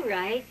 All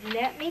right,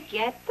 let me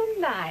get the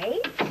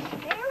lights.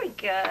 There we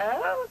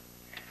go.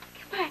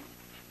 Come on.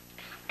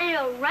 I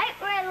know right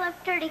where I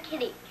left Dirty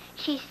Kitty.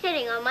 She's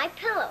sitting on my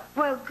pillow.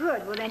 Well,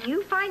 good. Well, then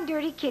you find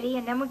Dirty Kitty,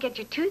 and then we'll get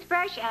your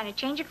toothbrush and a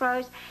change of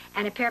clothes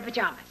and a pair of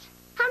pajamas.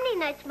 How many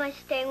nights am I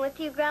staying with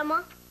you,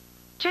 Grandma?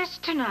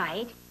 Just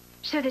tonight,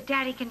 so that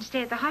Daddy can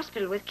stay at the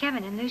hospital with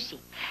Kevin and Lucy.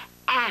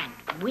 And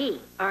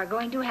we are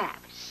going to have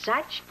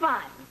such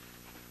fun.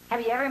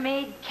 Have you ever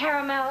made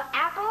caramel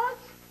apples?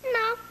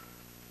 No.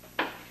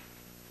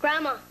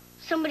 Grandma,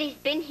 somebody's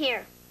been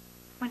here.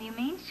 What do you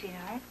mean,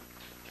 sweetheart?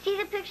 See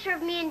the picture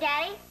of me and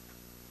Daddy?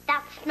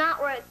 That's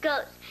not where it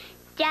goes.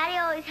 Daddy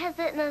always has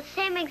it in the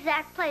same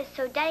exact place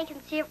so Daddy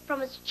can see it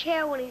from his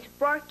chair when he's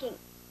working.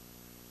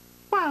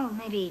 Well,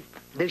 maybe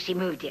Lucy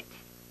moved it.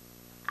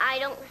 I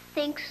don't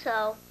think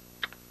so.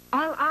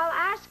 I'll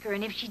ask her,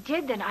 and if she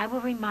did, then I will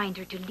remind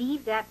her to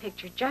leave that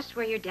picture just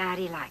where your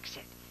daddy likes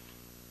it.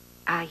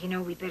 You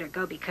know, we better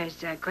go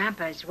because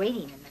Grandpa is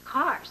waiting in the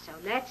car. So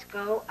let's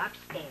go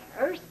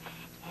upstairs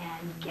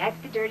and get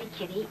the dirty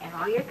kitty and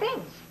all your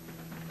things.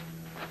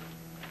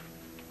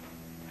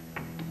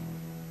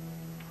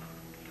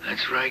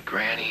 That's right,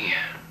 Granny.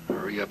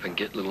 Hurry up and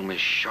get little Miss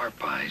Sharp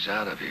Eyes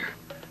out of here.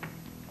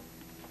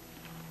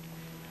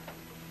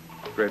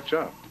 Great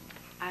job.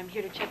 I'm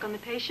here to check on the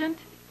patient.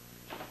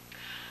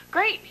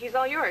 Great, he's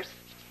all yours.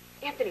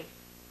 Anthony,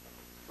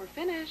 we're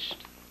finished.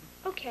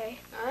 Okay.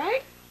 All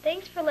right?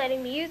 Thanks for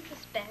letting me use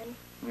this, Ben.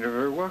 You're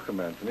very welcome,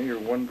 Anthony. You're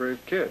one brave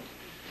kid.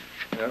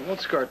 It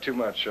won't scar too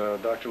much.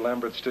 Dr.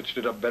 Lambert stitched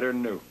it up better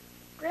than new.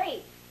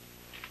 Great.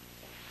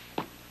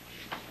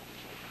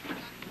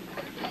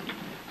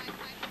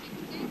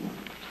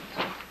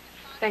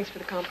 Thanks for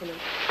the compliment.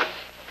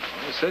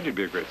 I said you'd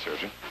be a great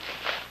surgeon.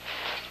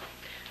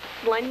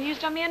 The line you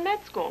used on me in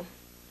med school.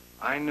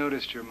 I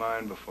noticed your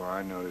mind before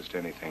I noticed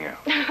anything else.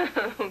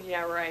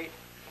 Yeah, right.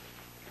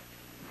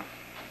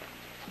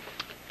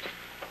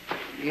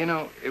 You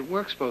know, it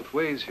works both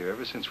ways here.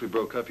 Ever since we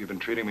broke up, you've been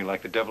treating me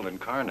like the devil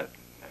incarnate.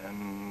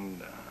 And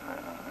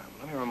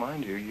let me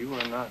remind you, you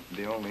are not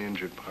the only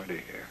injured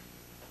party here.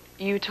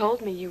 You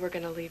told me you were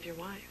going to leave your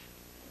wife.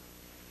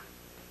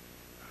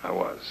 I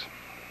was.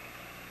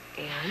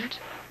 And?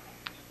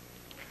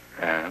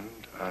 And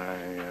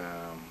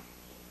I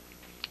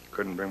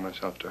couldn't bring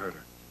myself to hurt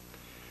her.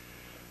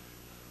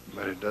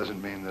 But it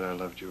doesn't mean that I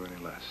loved you any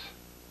less.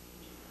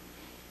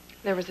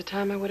 There was a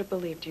time I would have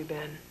believed you,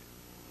 Ben.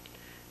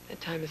 That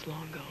time is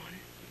long gone.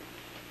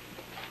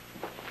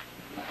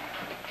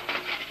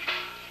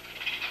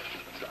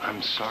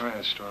 I'm sorry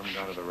I stormed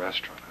out of the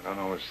restaurant. I don't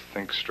always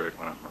think straight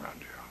when I'm around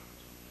you.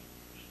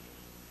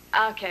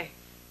 Okay.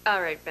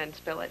 All right, Ben,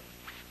 spill it.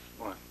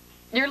 What?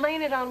 You're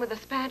laying it on with a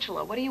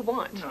spatula. What do you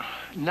want? No,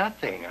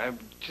 nothing.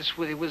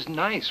 It was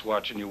nice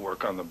watching you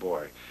work on the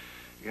boy.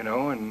 You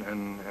know,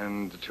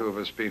 and the two of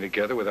us being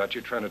together without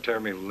you trying to tear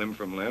me limb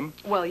from limb.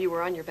 Well, you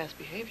were on your best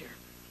behavior.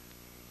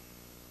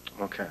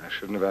 Okay, I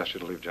shouldn't have asked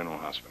you to leave General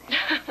Hospital.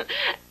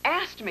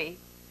 Asked me?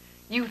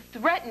 You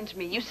threatened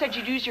me. You said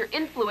you'd use your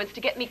influence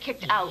to get me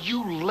kicked out.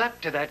 You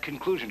leapt to that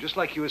conclusion, just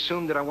like you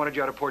assumed that I wanted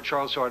you out of Port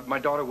Charles so my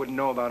daughter wouldn't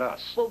know about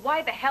us. Well,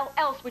 why the hell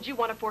else would you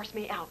want to force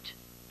me out?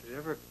 Did it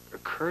ever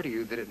occur to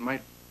you that it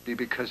might be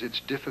because it's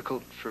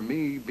difficult for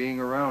me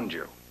being around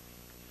you?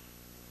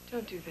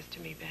 Don't do this to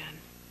me, Ben.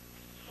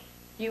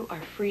 You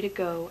are free to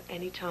go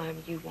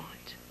anytime you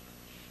want.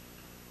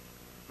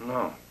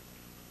 No.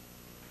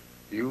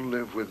 You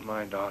live with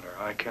my daughter.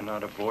 I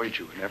cannot avoid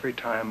you. And every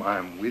time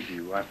I'm with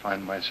you, I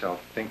find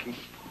myself thinking...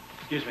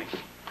 Excuse me.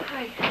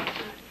 Hi.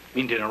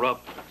 Mean to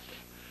interrupt.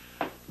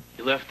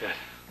 You left that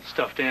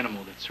stuffed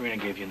animal that Serena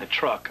gave you in the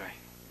truck. I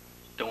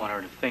don't want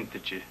her to think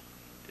that you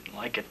didn't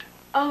like it.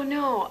 Oh,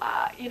 no.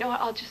 You know what?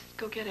 I'll just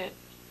go get it.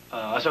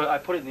 So I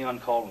put it in the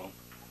on-call room.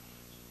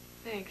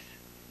 Thanks.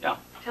 Yeah.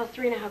 Tell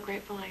Serena how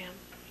grateful I am.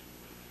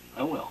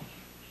 I will.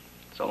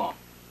 So long.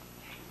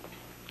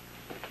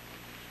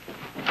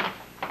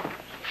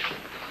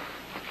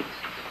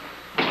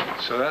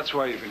 So that's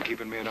why you've been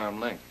keeping me at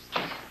arm's length.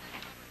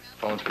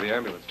 Phones for the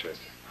ambulance chaser.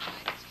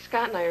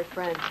 Scott and I are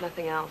friends,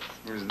 nothing else.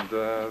 Isn't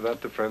that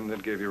the friend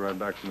that gave you a ride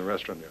back from the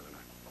restaurant the other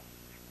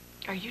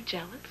night? Are you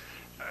jealous?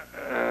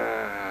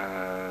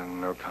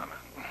 No comment.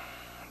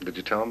 Did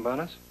you tell him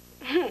about us?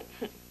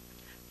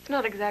 It's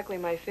not exactly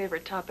my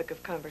favorite topic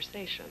of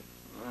conversation.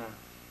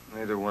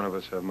 Neither one of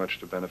us have much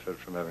to benefit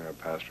from having our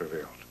past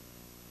revealed.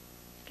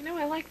 You know,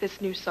 I like this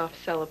new soft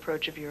sell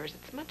approach of yours.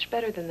 It's much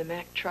better than the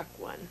Mack truck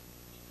one.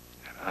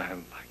 And I'd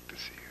like to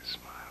see you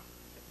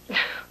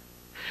smile.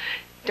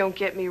 Don't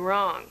get me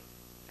wrong.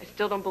 I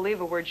still don't believe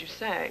a word you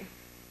say.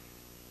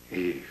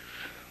 Eve.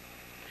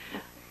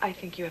 I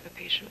think you have a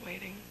patient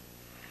waiting.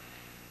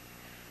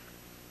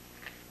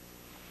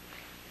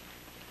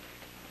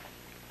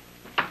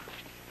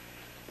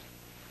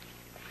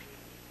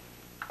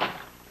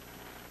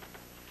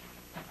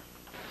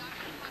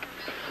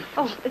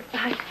 Oh,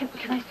 hi.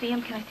 Can I see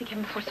him? Can I see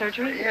Kevin before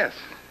surgery? Yes.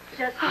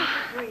 Just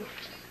brief.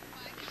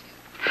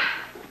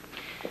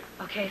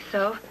 Okay,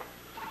 so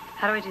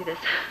how do I do this?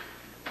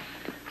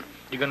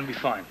 You're gonna be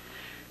fine.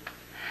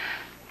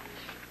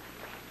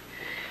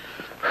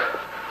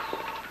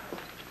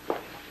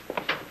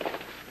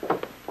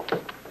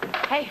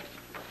 Hey.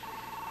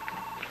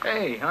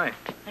 Hey, hi.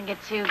 I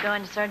get to go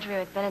into surgery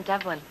with Bennett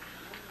Devlin.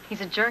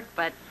 He's a jerk,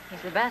 but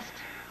he's the best.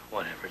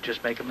 Whatever,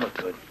 just make him look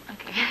good.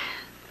 Okay.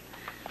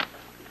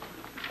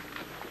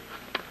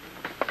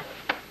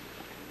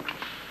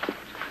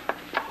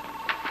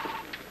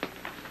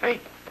 Hey,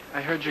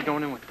 I heard you're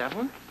going in with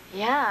Devlin?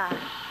 Yeah,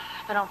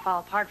 if I don't fall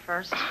apart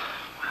first.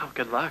 Wow,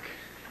 good luck.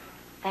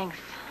 Thanks.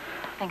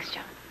 Thanks,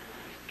 John.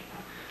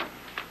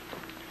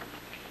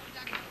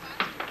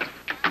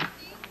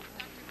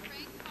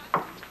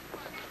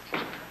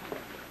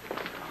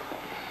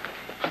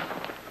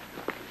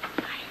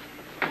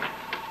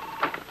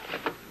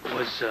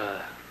 Was,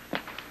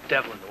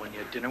 Devlin the one you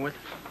had dinner with?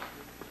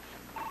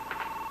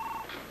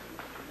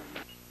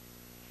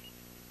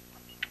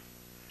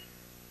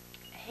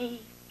 Hey,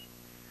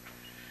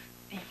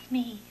 it's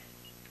me.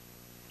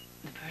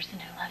 The person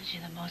who loves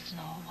you the most in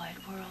the whole wide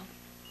world.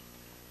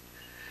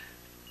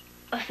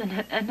 Listen,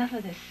 enough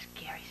of this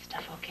scary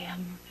stuff, okay?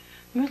 I'm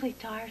really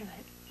tired of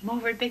it. I'm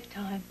over it big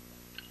time.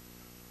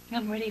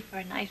 I'm ready for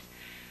a nice,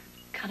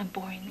 kind of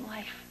boring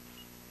life.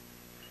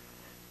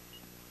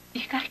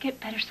 You gotta get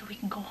better so we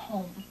can go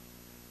home.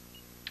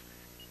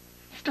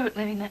 Start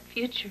living that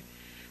future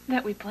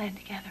that we planned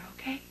together,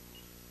 okay?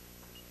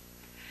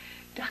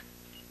 Doc,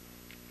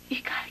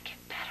 you gotta get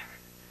better.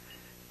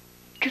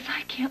 Because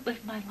I can't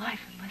live my life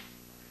unless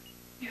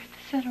you're at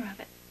the center of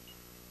it.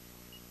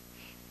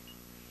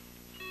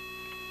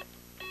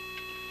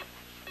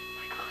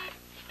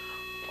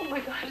 Oh my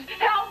God,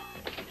 help!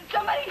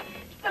 Somebody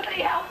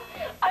help!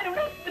 I don't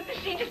know, the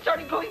machine just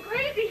started going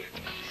crazy.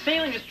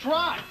 Ceiling is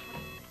dry.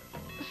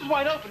 This is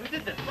wide open. Who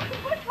did this?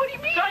 What do you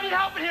mean? I need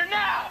help in here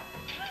now!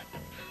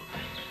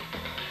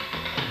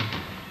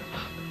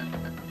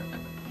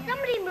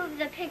 Somebody moved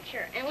the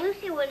picture, and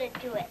Lucy wouldn't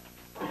do it.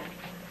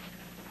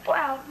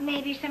 Well,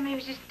 maybe somebody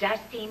was just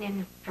dusting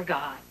and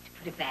forgot to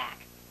put it back.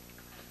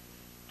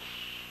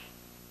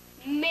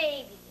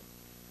 Maybe.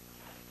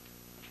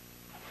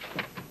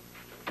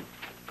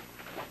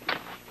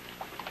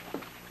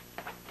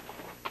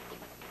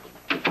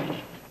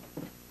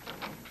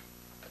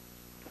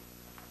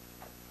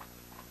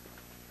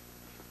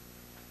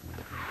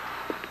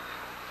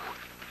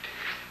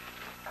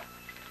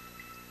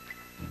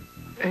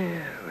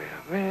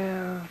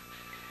 Well.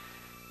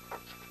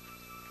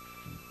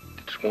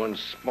 It's one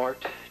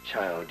smart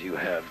child you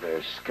have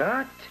there,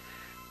 Scott.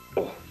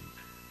 Oh,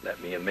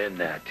 let me amend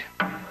that.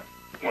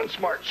 One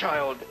smart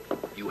child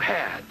you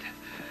had.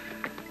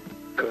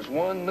 Because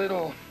one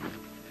little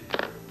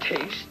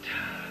taste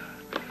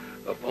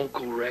of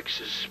Uncle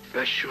Rex's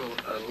special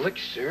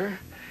elixir,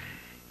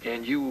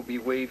 and you will be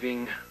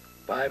waving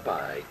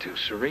bye-bye to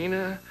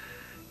Serena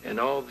and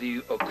all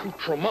the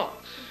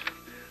accoutrements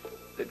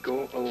that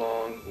go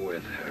along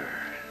with her.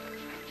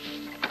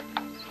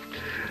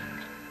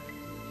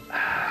 There,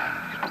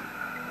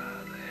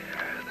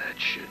 that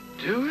should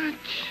do it.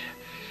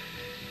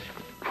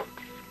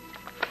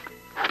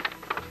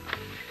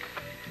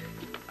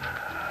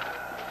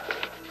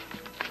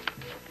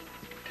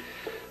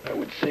 I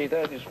would say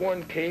that is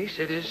one case.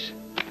 It is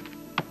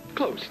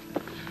closed.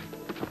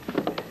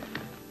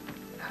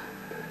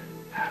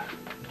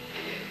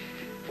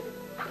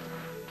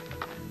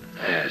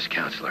 Yes,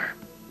 counselor.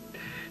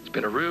 It's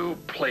been a real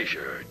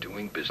pleasure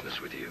doing business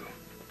with you.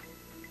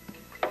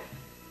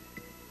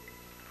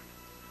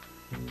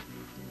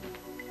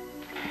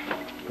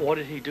 What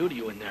did he do to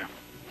you in there?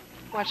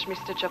 Watched me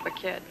stitch up a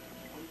kid.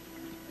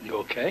 You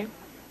okay?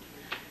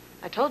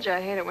 I told you I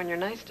hate it when you're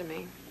nice to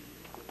me.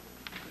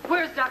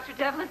 Where's Dr.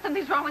 Devlin?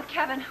 Something's wrong with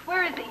Kevin.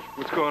 Where is he?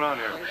 What's going on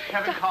here?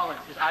 Kevin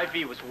Collins, his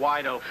IV was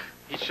wide open.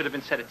 He should have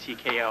been set at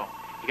TKO.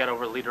 He got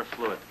over a liter of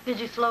fluid. Did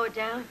you slow it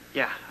down?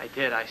 Yeah, I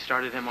did. I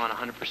started him on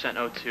 100%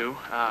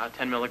 O2,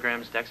 10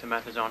 milligrams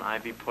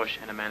dexamethasone IV push,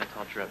 and a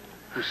mannitol drip.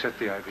 Who set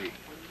the IV?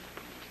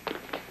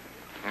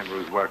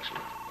 Ambrose Waxman.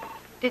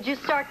 Did you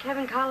start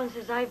Kevin Collins'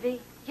 IV?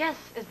 Yes,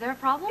 is there a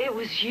problem? It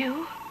was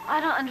you.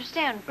 I don't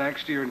understand.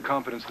 Thanks to your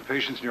incompetence, the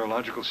patient's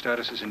neurological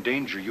status is in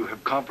danger. You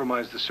have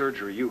compromised the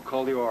surgery. You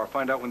call the OR,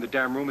 find out when the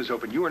damn room is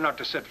open. You are not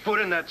to set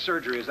foot in that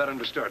surgery. Is that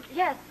understood?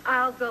 Yes,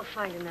 I'll go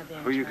find another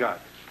intern. Who you got?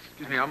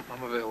 Excuse me, I'm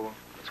available.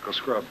 Let's go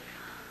scrub.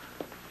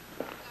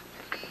 Are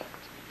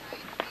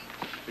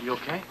you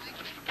okay?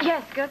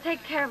 Yes, go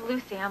take care of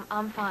Lucy.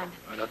 I'm fine.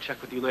 All right, I'll check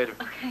with you later.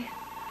 Okay.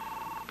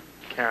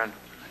 Karen,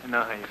 I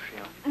know how you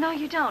feel. No,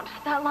 you don't.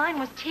 That line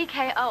was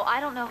TKO. I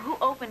don't know who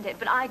opened it,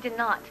 but I did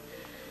not.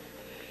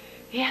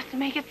 He has to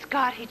make it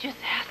Scott. He just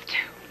has to.